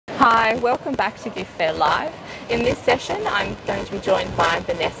Hi, welcome back to Gift Fair Live. In this session, I'm going to be joined by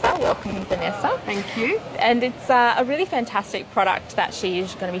Vanessa. Welcome, Vanessa. Thank you. And it's a really fantastic product that she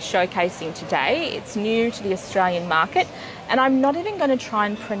is going to be showcasing today. It's new to the Australian market, and I'm not even going to try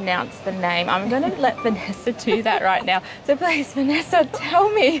and pronounce the name. I'm going to let Vanessa do that right now. So please, Vanessa, tell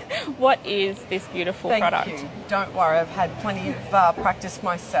me, what is this beautiful product? Thank you. Don't worry, I've had plenty of practice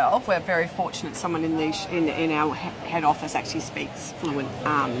myself. We're very fortunate someone in our head office actually speaks fluent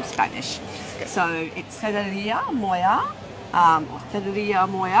Spanish. So it's Cereria Molla, or Cereria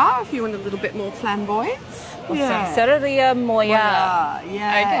Molla, if you want a little bit more flamboyance. Awesome. Cereria Molla.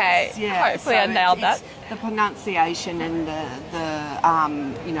 Yes, okay. Yeah. Hopefully I nailed that. The pronunciation and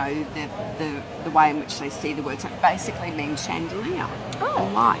the way in which they see the words. So it basically means chandelier.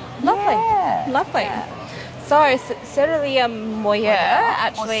 Oh, light. Lovely. Yeah. Lovely. Yeah. So, Cereria Molla,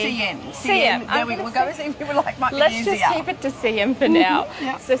 actually... Or CM. CM. There we go. We'll go with CM. People like might Let's be just keep it to CM for now.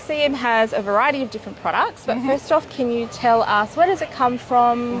 Yeah. So CM has a variety of different products, but first off, can you tell us where does it come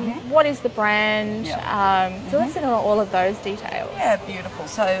from? What is the brand? Fill us in on all of those details. Yeah, beautiful.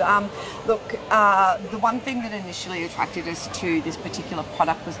 So, look, the one thing that initially attracted us to this particular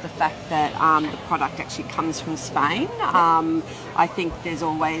product was the fact that the product actually comes from Spain. I think there's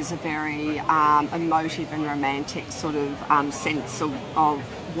always a very emotive and romantic sort of sense of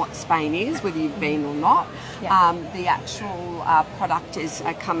what Spain is, whether you've been or not. Yeah. The actual product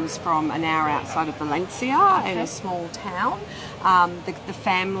comes from an hour outside of Valencia in a small town. The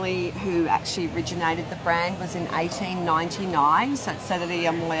family who actually originated the brand was in 1899, so it's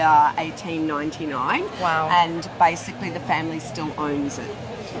Cereria Molla 1899. Wow. And basically the family still owns it.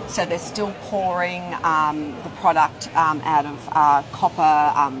 So they're still pouring the product out of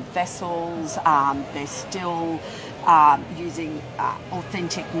copper vessels. They're still using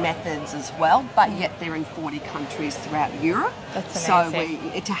authentic methods as well, but yet they're in 40 countries throughout Europe. That's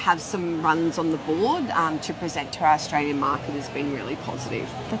amazing. So to have some runs on the board to present to our Australian market has been really positive.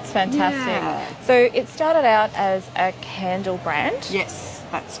 That's fantastic. Yeah. So it started out as a candle brand. Yes.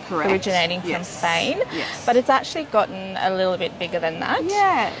 That's correct. Originating from Spain. Yes. But it's actually gotten a little bit bigger than that.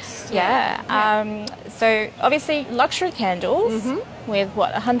 Yes. Yeah. So obviously luxury candles with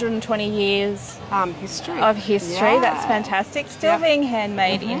what, 120 years history. Of history. Yeah. That's fantastic. Still being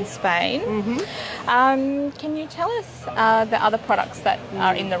handmade in Spain. Can you tell us the other products that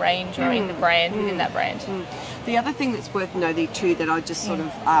are in the range or in the brand, within that brand? The other thing that's worth noting too that I just sort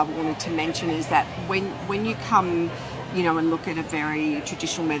of wanted to mention is that when you come and look at a very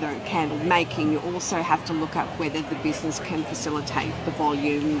traditional method of candle making, you also have to look at whether the business can facilitate the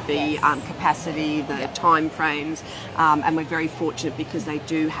volume, the capacity, the time frames, and we're very fortunate because they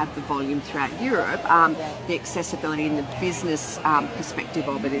do have the volume throughout Europe. The accessibility and the business perspective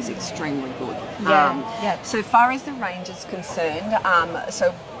of it is extremely good. So far as the range is concerned,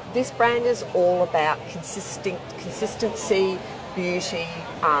 so this brand is all about consistency, beauty,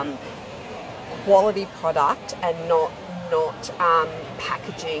 quality product, and not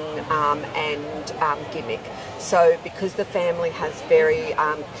packaging and gimmick. So because the family has very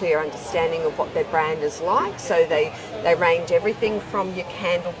clear understanding of what their brand is like, so they range everything from your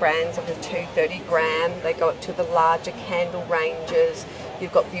candle brands of the 230 gram, they go up to the larger candle ranges.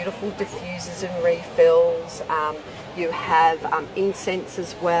 You've got beautiful diffusers and refills. You have incense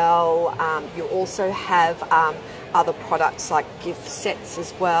as well. You also have other products like gift sets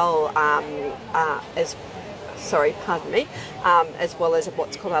as well, as well as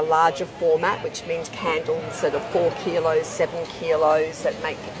what's called a larger format, which means candles that are 4 kilos, 7 kilos, that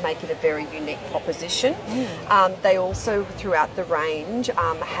make it a very unique proposition. They also, throughout the range,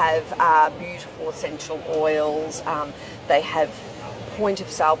 have beautiful essential oils. They have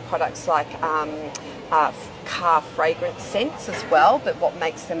point-of-sale products like car fragrance scents as well, but what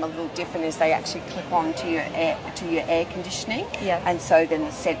makes them a little different is they actually clip on to your air conditioning, and so then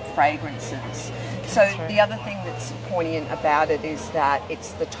the scent fragrances. So the other thing that's poignant about it is that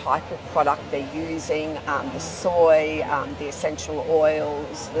it's the type of product they're using, the soy, the essential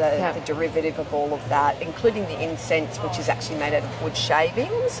oils, the derivative of all of that, including the incense, which is actually made out of wood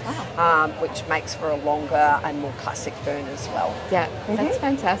shavings, which makes for a longer and more classic burn as well. Yeah, that's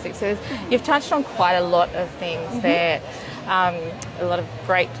fantastic. So you've touched on quite a lot of things there. A lot of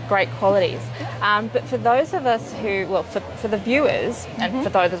great qualities. But for those of us who, well, for the viewers and for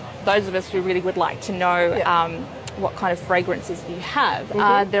those of us who really would like to know what kind of fragrances you have,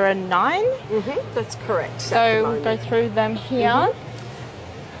 there are 9? That's correct. So we'll go through them here.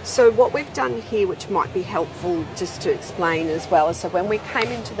 So what we've done here, which might be helpful just to explain as well, is so when we came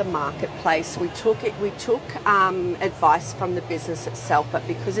into the marketplace, we took advice from the business itself, but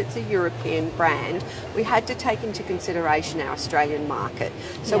because it's a European brand, we had to take into consideration our Australian market.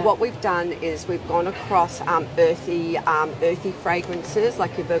 So what we've done is we've gone across earthy fragrances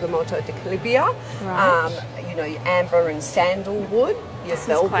like your Bergamotto de Calibia, you know, your amber and sandalwood, your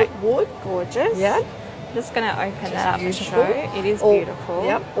velvet wood. Gorgeous. Yeah. I'm just going to open that up and show. It is all, beautiful.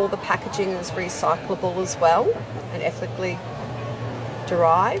 Yep. All the packaging is recyclable as well and ethically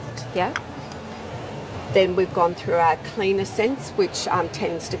derived. Yeah. Then we've gone through our cleaner scents, which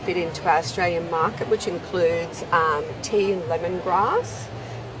tends to fit into our Australian market, which includes tea and lemongrass,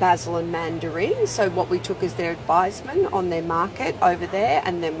 basil and mandarin. So what we took is their advisement on their market over there,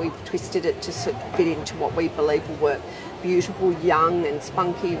 and then we've twisted it to fit into what we believe will work. Beautiful young and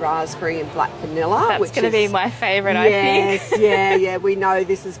spunky raspberry and black vanilla. That's going to be my favourite, I think. yeah, we know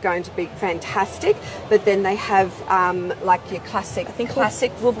this is going to be fantastic. But then they have like your classic,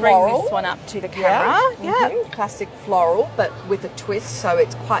 we'll floral. bring this one up to the camera. Classic floral, but with a twist, so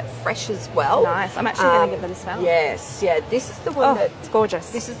it's quite fresh as well. Nice. I'm actually going to give it a smell. Yes, yeah. This is the one it's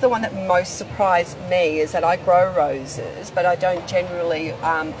gorgeous. This is the one that most surprised me, is that I grow roses, but I don't generally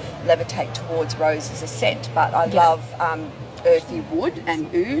levitate towards rose as a scent. But I love earthy wood and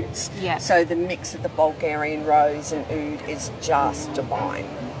ouds. Yeah. So the mix of the Bulgarian rose and oud is just divine.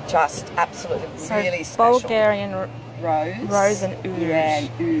 Just absolutely really special. Bulgarian rose and oud. Yeah,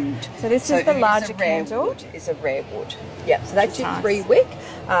 and oud. So this is the larger candle. Is a rare wood. Yep. So that's your 3-wick.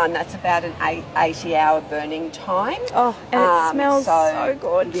 That's about an 80-hour burning time. Oh, and it smells so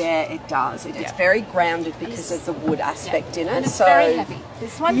good. Yeah, it does. It's very grounded because there's the wood aspect in it. And it's very heavy.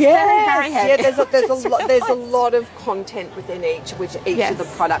 This one's very heavy. Yeah, there's a lot of content within each of the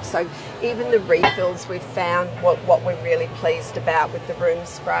products. So even the refills, we've found what we're really pleased about with the room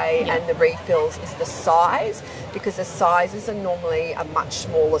spray and the refills is the size, because the sizes are normally a much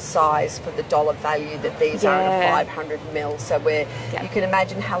smaller size for the dollar value that these are in a 500 ml. So you can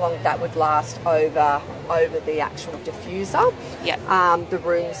imagine how long that would last over the actual diffuser. The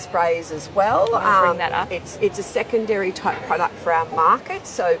room sprays as well. Bring that up. It's a secondary type product for our market.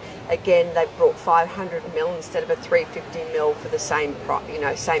 So again, they've brought 500 ml instead of a 350 ml for the same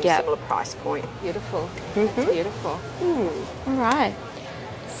similar price point. Beautiful. Beautiful. All right.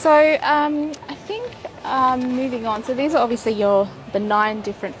 So I think moving on. So these are obviously the 9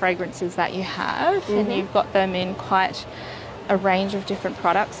 different fragrances that you have, and you've got them in quite a range of different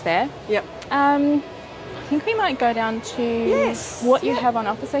products there. Yep. I think we might go down to what you have on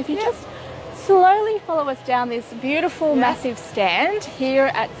offer. So if you just slowly follow us down this beautiful massive stand here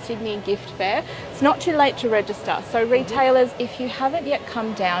at Sydney Gift Fair. It's not too late to register. So retailers, if you haven't yet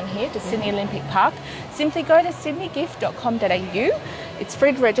come down here to Sydney Olympic Park, simply go to sydneygift.com.au. It's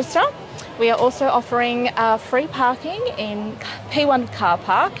free to register. We are also offering free parking in P1 car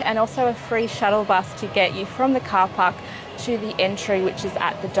park, and also a free shuttle bus to get you from the car park to the entry, which is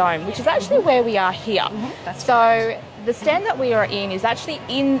at the Dome, which is actually where we are here. So the stand that we are in is actually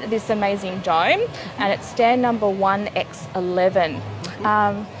in this amazing dome, and it's stand number 1X11.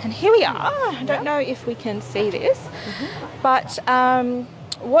 And here we are. I don't know if we can see this, but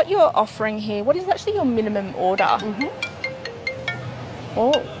what you're offering here, what is actually your minimum order?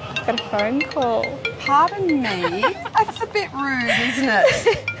 Oh, I've got a phone call. Pardon me. That's a bit rude, isn't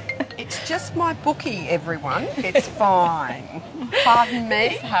it? It's just my bookie, everyone. It's fine. Pardon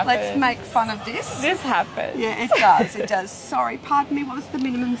me. Let's make fun of this. This happens. Yeah, it does. It does. Sorry, pardon me. What was the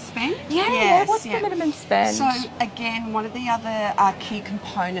minimum spend? What's the minimum spend? So, again, one of the other key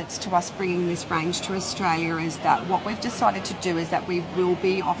components to us bringing this range to Australia is that what we've decided to do is that we will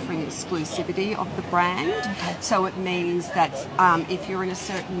be offering exclusivity of the brand. So it means that if you're in a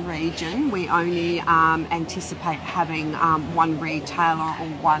certain region, we only anticipate having one retailer or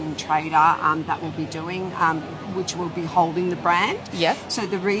one trader that will be doing, which will be holding the brand. So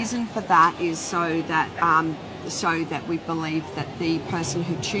the reason for that is so that we believe that the person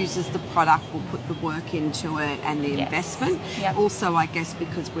who chooses the product will put the work into it and the investment. Also, I guess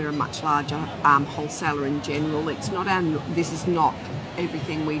because we're a much larger wholesaler in general, this is not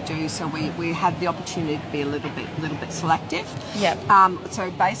everything we do, so we have the opportunity to be a little bit selective.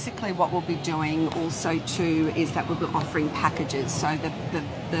 So basically what we'll be doing also too is that we'll be offering packages. So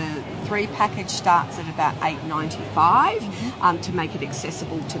the 3 package starts at about $8.95 to make it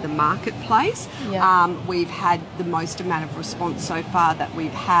accessible to the marketplace. We've had the most amount of response so far that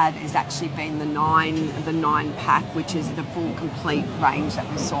we've had has actually been the 9 pack, which is the full complete range that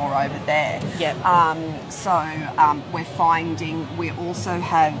we saw over there. We're finding we also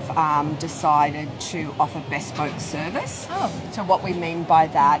have decided to offer bespoke service. So what we mean by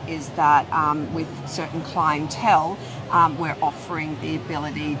that is that with certain clientele, we're offering the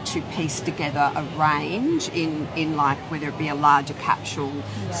ability to piece together a range in like whether it be a larger capsule,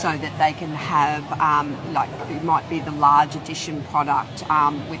 so that they can have like it might be the large edition product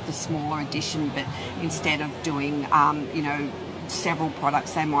with the smaller edition, but instead of doing you know, several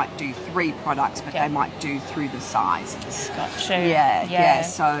products, they might do 3 products, but they might do through the sizes. Gotcha.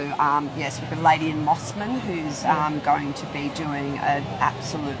 So yes, we've got a lady in Mossman who's going to be doing an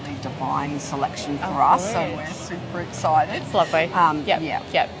absolutely divine selection for us, so we're super excited. It's lovely.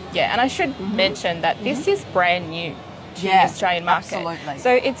 And I should mention that this is brand new to the Australian market. Absolutely.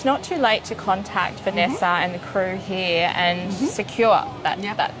 So it's not too late to contact Vanessa and the crew here and secure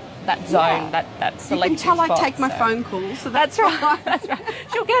that zone, that selected You can tell spot, I take my phone calls. So that's right. That's right.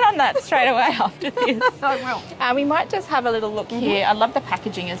 She'll get on that straight away after this. I will. We might just have a little look here. I love the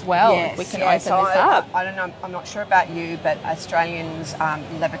packaging as well. If we can open this up. I don't know. I'm not sure about you, but Australians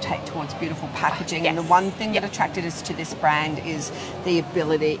levitate towards beautiful packaging. And the one thing that attracted us to this brand is the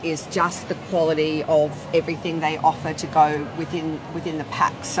ability, is just the quality of everything they offer to go within the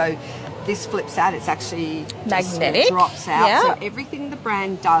pack. So this flips out. It's actually magnetic. Drops out. So everything the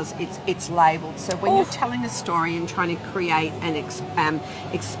brand does, it's labelled. So when you're telling a story and trying to create and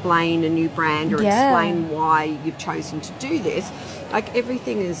explain a new brand or explain why you've chosen to do this, like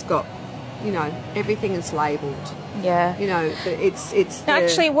everything has got, you know, everything is labelled. You know, it's now,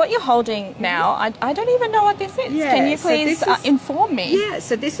 actually, what you're holding now, I don't even know what this is. Can you please inform me?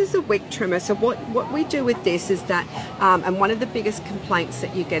 So this is a wick trimmer. So what we do with this is that, and one of the biggest complaints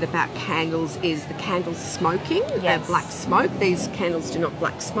that you get about candles is the candles smoking, black smoke. These candles do not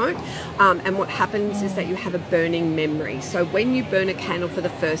black smoke. And what happens is that you have a burning memory. So when you burn a candle for the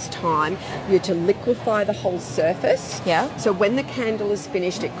first time, you're to liquefy the whole surface. So when the candle is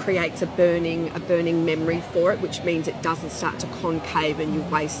finished, it creates a burning memory for it, which means it doesn't start to concave and you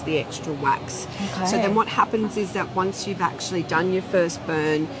waste the extra wax. So then what happens is that once you've actually done your first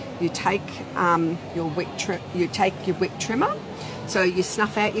burn, you take your wick trimmer. So you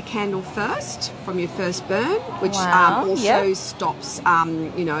snuff out your candle first from your first burn, which also stops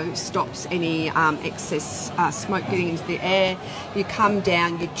stops any excess smoke getting into the air. You come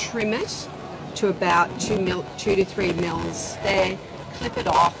down, you trim it to about 2 to 3 mils there, clip it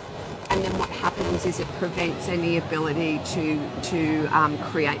off. And then what happens is it prevents any ability to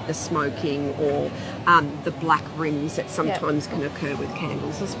create the smoking or the black rims that sometimes can occur with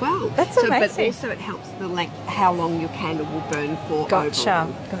candles as well. That's amazing. But also it helps the length, how long your candle will burn for overall.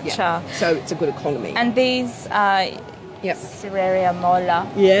 So it's a good economy. And these Cereria Molla.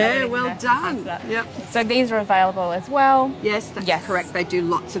 Well done. So these are available as well. Yes, that's correct. They do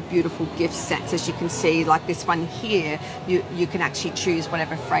lots of beautiful gift sets, as you can see. Like this one here, you can actually choose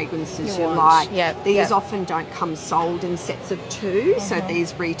whatever fragrances you like. These often don't come sold in sets of 2, so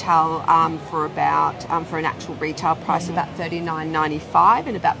these retail for about for an actual retail price about $39.95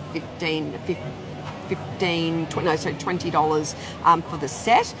 and about $20 for the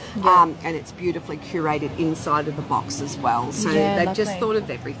set, and it's beautifully curated inside of the box as well. So they've just thought of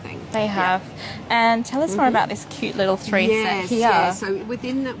everything. They have. And tell us more about this cute little 3 set here. So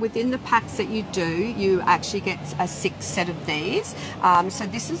within the packs that you do, you actually get a 6 set of these. So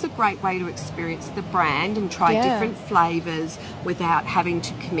this is a great way to experience the brand and try different flavours without having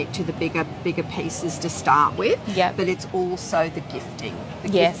to commit to the bigger pieces to start with. But it's also the gifting. The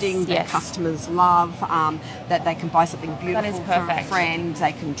gifting that customers love. That they can buy something beautiful for a friend,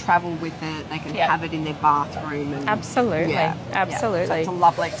 they can travel with it, they can have it in their bathroom. And absolutely. So it's a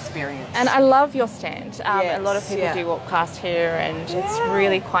lovely experience. And I love your stand. A lot of people do walk past here and it's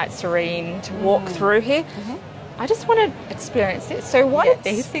really quite serene to walk through here. I just want to experience this. So what are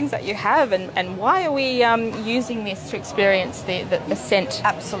these things that you have, and why are we using this to experience the scent?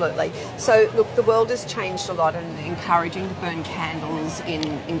 Absolutely. So look, the world has changed a lot, and encouraging to burn candles in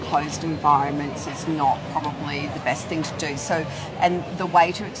enclosed environments is not probably the best thing to do. So, and the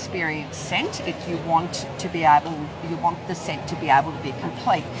way to experience scent, if you want the scent to be able to be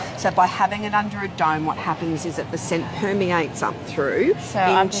complete. So by having it under a dome, what happens is that the scent permeates up through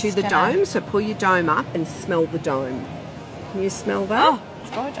into the dome. So pull your dome up and smell the dome. Can you smell that? Oh,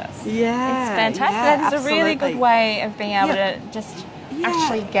 it's gorgeous. Yeah. It's fantastic. That is a really good way of being able to just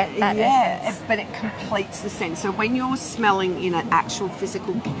actually get that essence. But it completes the scent. So when you're smelling in an actual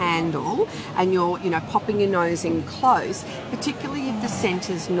physical candle and you're, you know, popping your nose in close, particularly if the scent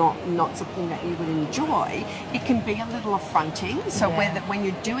is not something that you would enjoy, it can be a little affronting. So when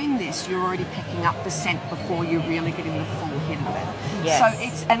you're doing this, you're already picking up the scent before you're really getting the full hit of it. Yes. So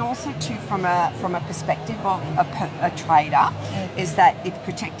it's, and also too from a perspective of a trader, is that it's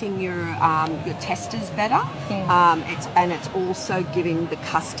protecting your testers better. It's also giving the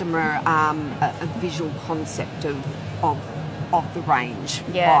customer a visual concept of the range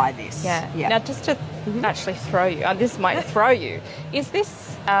by this. Now, just to actually throw you, this might throw you. Is this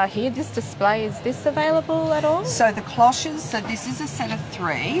here, this display, is this available at all? So the cloches, so this is a set of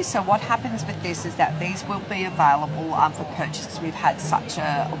 3. So what happens with this is that these will be available for purchase. We've had such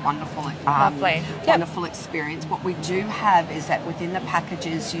a wonderful, wonderful experience. What we do have is that within the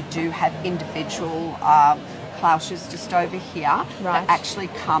packages, you do have individual cloches just over here that actually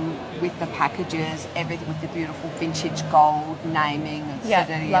come with the packages, everything with the beautiful vintage gold naming and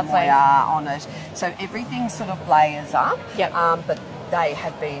Cereria Molla on it. So everything sort of layers up. But they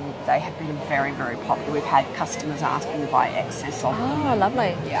have been very, very popular. We've had customers asking to buy excess of them. Oh,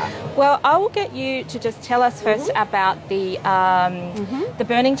 lovely. Yeah. Well, I will get you to just tell us first about the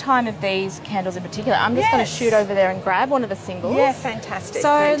burning time of these candles in particular. I'm just going to shoot over there and grab one of the singles. Yeah, fantastic.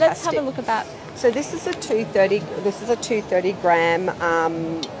 So let's have a look at that. So this is a 230. This is a 230 gram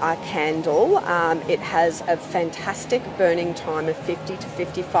candle. It has a fantastic burning time of 50 to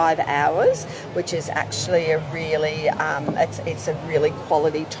 55 hours, which is actually a really it's a really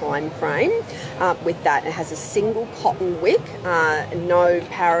quality time frame. With that, it has a single cotton wick, no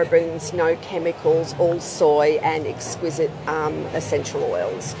parabens, no chemicals, all soy and exquisite essential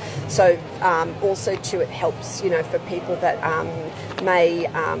oils. So also too, it helps, you know, for people that may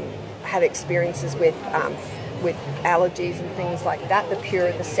have experiences with allergies and things like that. The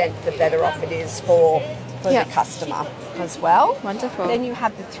purer the scent, the better off it is for the customer as well. Wonderful. Then you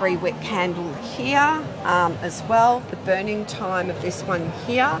have the 3 wick candle here as well. The burning time of this one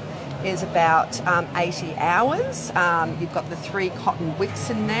here is about 80 hours. You've got the 3 cotton wicks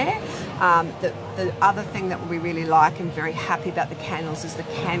in there. The other thing that we really like and very happy about the candles is the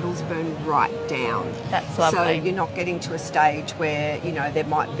candles burn right down. That's lovely. So you're not getting to a stage where, you know, there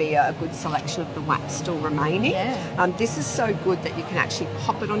might be a good selection of the wax still remaining. This is so good that you can actually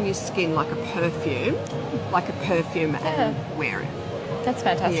pop it on your skin like a perfume, and wear it. That's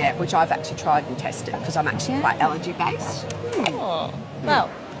fantastic. Yeah, which I've actually tried and tested because I'm actually quite allergy based. Oh, well,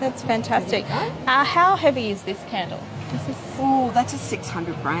 that's fantastic. How heavy is this candle? That's a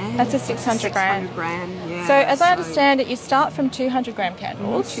 600 gram. That's a 600 gram. Yeah. So as I understand it, you start from 200 gram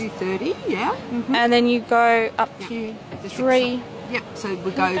candles. 230, And then you go up to 3. Yep, so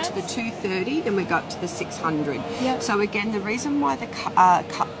we go to the 230, then we go up to the 600. So again, the reason why the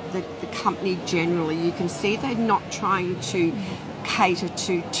company generally, you can see they're not trying to cater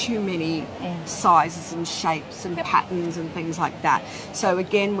to too many sizes and shapes and patterns and things like that. So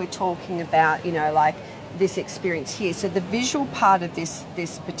again, we're talking about, you know, like this experience here. So the visual part of this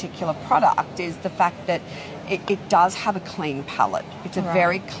particular product is the fact that it does have a clean palette. It's a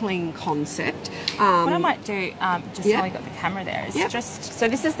very clean concept. What I might do, just while you got the camera there, is just, so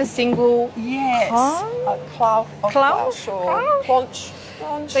this is the single cloche.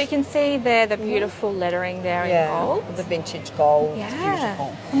 So you can see there the beautiful lettering there in gold. The vintage gold. It's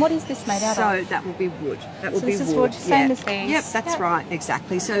beautiful. And what is this made out of? So that will be wood. That will be this is wood. Same as these. Yep, that's right,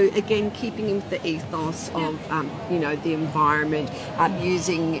 exactly. So again, keeping in the ethos of you know, the environment,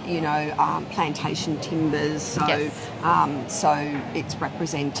 using, you know, plantation timbers. So so it's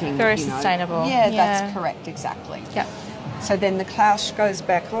representing very sustainable. Yeah, that's correct, exactly. Yep. So then the cloche goes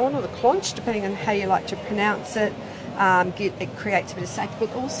back on, or the cloche, depending on how you like to pronounce it. It creates a bit of safety,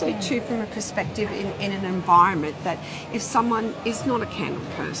 but also too from a perspective in an environment that if someone is not a candle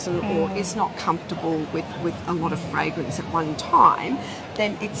person or is not comfortable with a lot of fragrance at one time,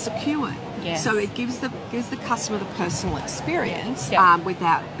 then it's secure. So it gives the customer the personal experience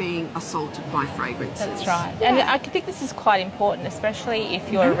without being assaulted by fragrances. That's right. And I think this is quite important, especially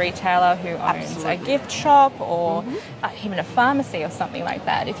if you're a retailer who owns a gift shop or even a pharmacy or something like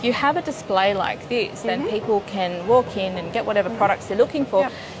that. If you have a display like this, then people can walk in and get whatever products they're looking for.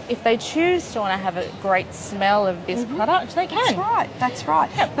 If they choose to want to have a great smell of this product, they can. That's right.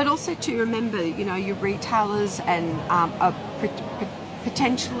 But also to remember, you know, your retailers and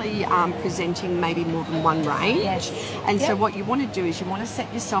potentially presenting maybe more than one range. Yes. And so what you want to do is you want to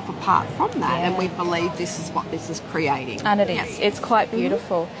set yourself apart from that, and we believe this is what this is creating. And it is. It's quite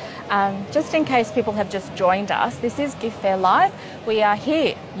beautiful. Just in case people have just joined us, this is Gift Fair Live. We are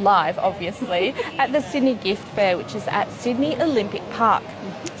here live, obviously, at the Sydney Gift Fair, which is at Sydney Olympic Park.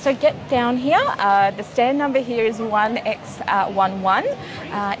 So get down here. The stand number here is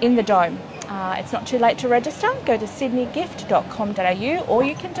 1X11 in the Dome. It's not too late to register. Go to sydneygift.com.au, or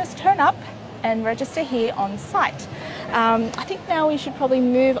you can just turn up and register here on site. I think now we should probably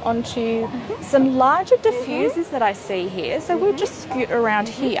move on to some larger diffusers that I see here. So we'll just scoot around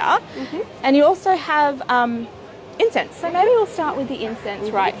here. And you also have incense. So maybe we'll start with the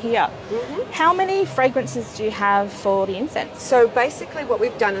incense right here. How many fragrances do you have for the incense? So basically what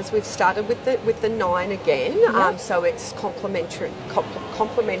we've done is we've started with the 9 again. So it's complementing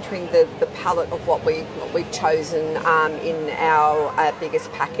the palette of what we've chosen in our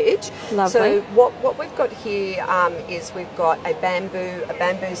biggest package. Lovely. So what we've got here is we've got a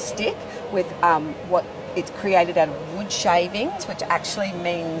bamboo stick with what it's created out of wood shavings, which actually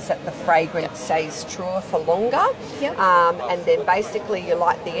means that the fragrance stays truer for longer. And then basically you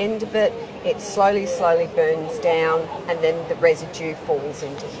light the end of it, it slowly burns down, and then the residue falls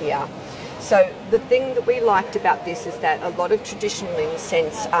into here. So the thing that we liked about this is that a lot of traditional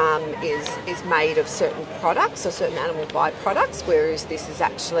incense is made of certain products or certain animal byproducts, whereas this is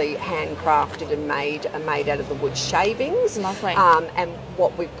actually handcrafted and made out of the wood shavings. Lovely. And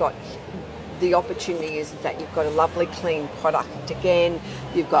what we've got, the opportunity is that you've got a lovely clean product again,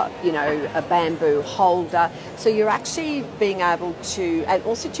 you've got, you know, a bamboo holder, so you're actually being able to, and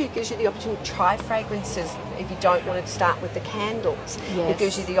also too gives you the opportunity to try fragrances if you don't want to start with the candles. It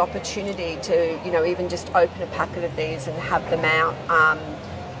gives you the opportunity to, you know, even just open a packet of these and have them out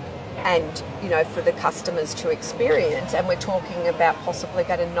and, you know, for the customers to experience. And we're talking about possibly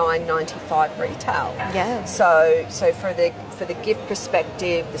at a $9.95 retail. So for the gift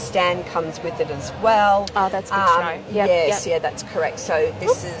perspective, the stand comes with it as well. Oh, that's good to know. Yes, that's correct. So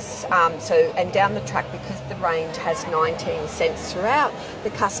this is and down the track, because the range has 19 scents throughout, the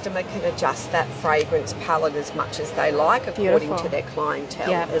customer can adjust that fragrance palette as much as they like according to their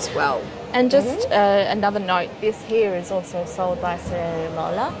clientele as well. And just another note, this here is also sold by Cereria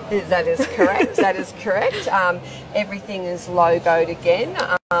Molla. That is correct. That is correct. Everything is logoed again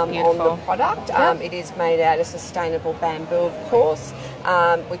on the product. It is made out of sustainable bamboo, of course,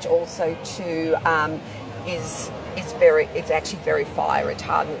 which also too it's actually very fire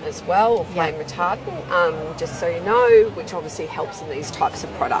retardant as well, or flame retardant, just so you know, which obviously helps in these types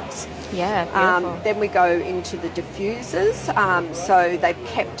of products. Beautiful. Then we go into the diffusers. So they've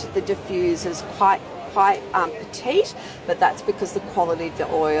kept the diffusers quite petite, but that's because the quality of the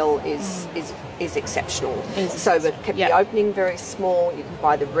oil is exceptional. So we've kept the opening very small. You can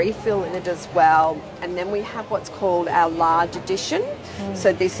buy the refill in it as well. And then we have what's called our large edition.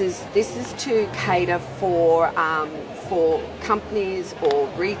 So this is to cater for companies or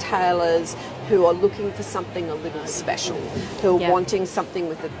retailers who are looking for something a little special, who are wanting something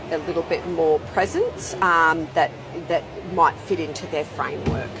with a little bit more presence that might fit into their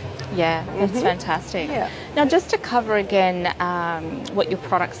framework. That's fantastic. Now, just to cover again what your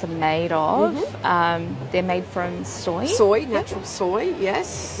products are made of, they're made from soy? Natural soy,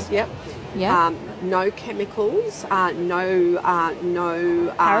 yes. No chemicals, no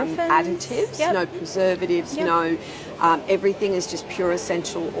additives, no preservatives, no. Everything is just pure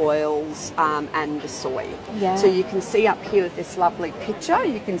essential oils and the soy. So you can see up here with this lovely picture,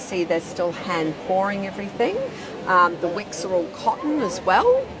 you can see they're still hand pouring everything. The wicks are all cotton as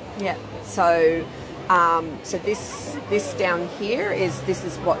well. So this down here is the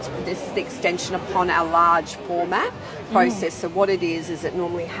extension upon our large format process. So what it is it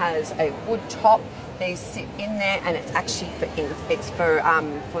normally has a wood top. These sit in there, and it's actually for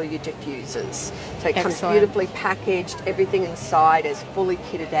your diffusers. So it comes beautifully packaged. Everything inside is fully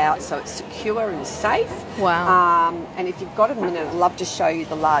kitted out, so it's secure and safe. And if you've got a minute, I'd love to show you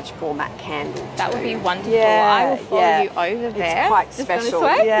the large format candle. That would be wonderful. I will follow you over there. It's quite special.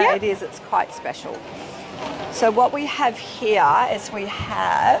 It is. It's quite special. So what we have here is we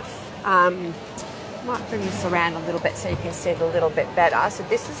have. Might bring this around a little bit so you can see it a little bit better. So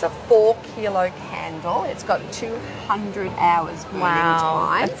this is a 4-kilo candle. It's got 200 hours burning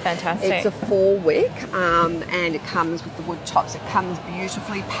time. That's fantastic. It's a 4-wick, and it comes with the wood tops. It comes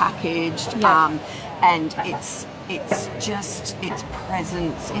beautifully packaged, and its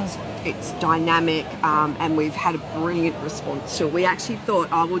presence, it's dynamic, and we've had a brilliant response to it. We actually thought,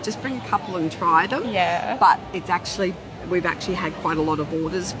 oh, we'll just bring a couple and try them. Yeah. But we've actually had quite a lot of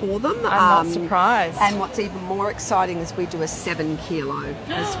orders for them. I'm not surprised. And what's even more exciting is we do a 7 kilo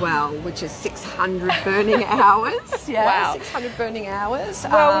as well, which is 600 burning hours. Yeah, wow. 600 burning hours.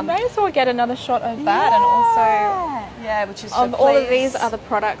 Well, we may as well get another shot of that, and also which is of all of these other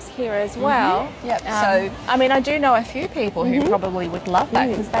products here as well. Yep. So, I mean, I do know a few people who probably would love that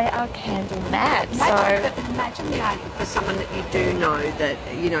because they are candle mad. Imagine that for someone that you do know that,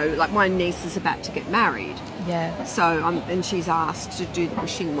 you know, like my niece is about to get married. Yeah. So, and she's asked to do the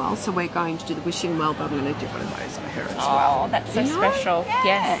wishing well, so we're going to do the wishing well, but I'm going to do one of those for her as well. Oh, that's so special. Yeah,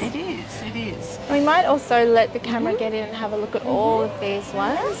 yes. it is. It is. We might also let the camera get in and have a look at all of these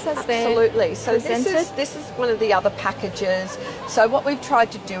ones. Absolutely. So presented. this is one of the other packages. So what we've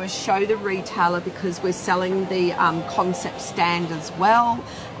tried to do is show the retailer, because we're selling the concept stand as well,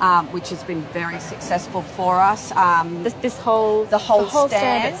 which has been very successful for us. The whole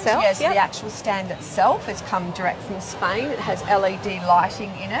stand itself. Yes, the actual stand itself has come direct from Spain. It has LED lighting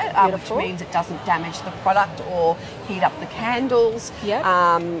in it, which means it doesn't damage the product or heat up the candles. Yep.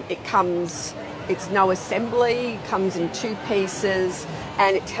 It's no assembly, it comes in 2 pieces,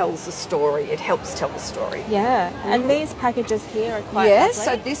 and it tells the story. It helps tell the story. Yeah, and these packages here are quite lovely.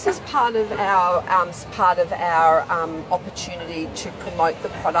 So this is part of our opportunity to promote the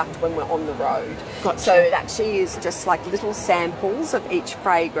product when we're on the road. Gotcha. So it actually is just like little samples of each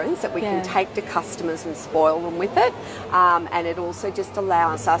fragrance that we can take to customers and spoil them with it, and it also just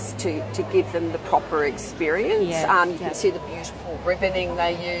allows us to give them the proper experience. You can see the beautiful ribboning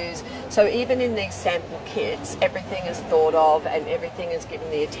they use. So even in these sample kits, everything is thought of and everything is given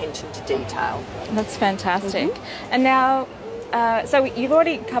the attention to detail. That's fantastic. And now, so you've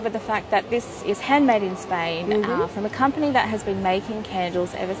already covered the fact that this is handmade in Spain from a company that has been making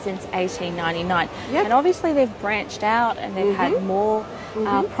candles ever since 1899. Yep. And obviously they've branched out and they've had more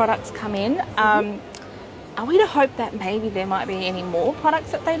products come in. Are we to hope that maybe there might be any more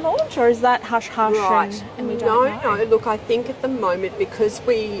products that they launch, or is that hush-hush and we don't know? No, look, I think at the moment, because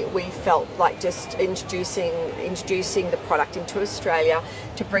we felt like just introducing the product into Australia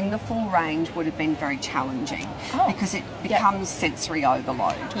to bring the full range would have been very challenging because it becomes sensory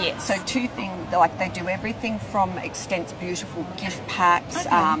overload. Yes. So 2 things, like they do everything from extensive beautiful gift packs,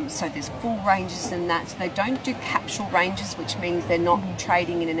 so there's full ranges in that. So they don't do capsule ranges, which means they're not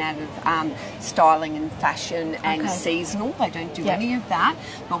trading in and out of styling and fashion and seasonal. They don't do any of that,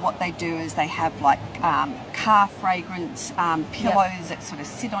 but what they do is they have like car fragrance pillows that sort of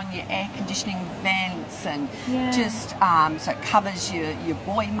sit on your air conditioning vents, and just so it covers your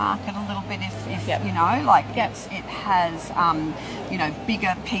boy market a little bit if you know, like it has you know,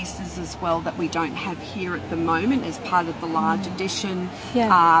 bigger pieces as well that we don't have here at the moment as part of the large edition.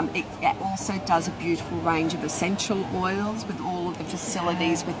 It also does a beautiful range of essential oils with all of the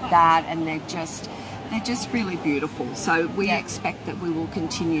facilities with that, and they're just really beautiful. So we expect that we will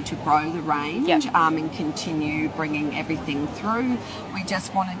continue to grow the range and continue bringing everything through. We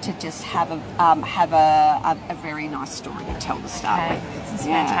just wanted to just have a very nice story to tell to start with. This is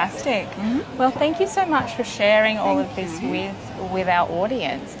fantastic. Well, thank you so much for sharing all of this with our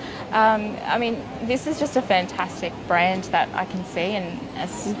audience. I mean, this is just a fantastic brand that I can see, and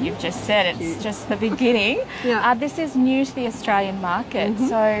as you've just said, it's just the beginning. This is new to the Australian market,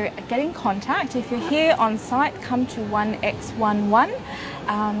 so get in contact. If you're here on site, come to 1X11,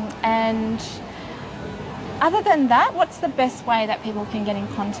 and other than that, what's the best way that people can get in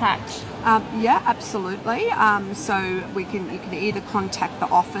contact? Absolutely. So you can either contact the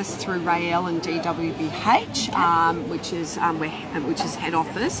office through Rayell and DWBH, which is head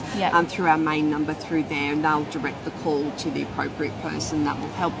office, through our main number through there, and they'll direct the call to the appropriate person that will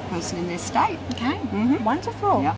help the person in their state. Okay, wonderful.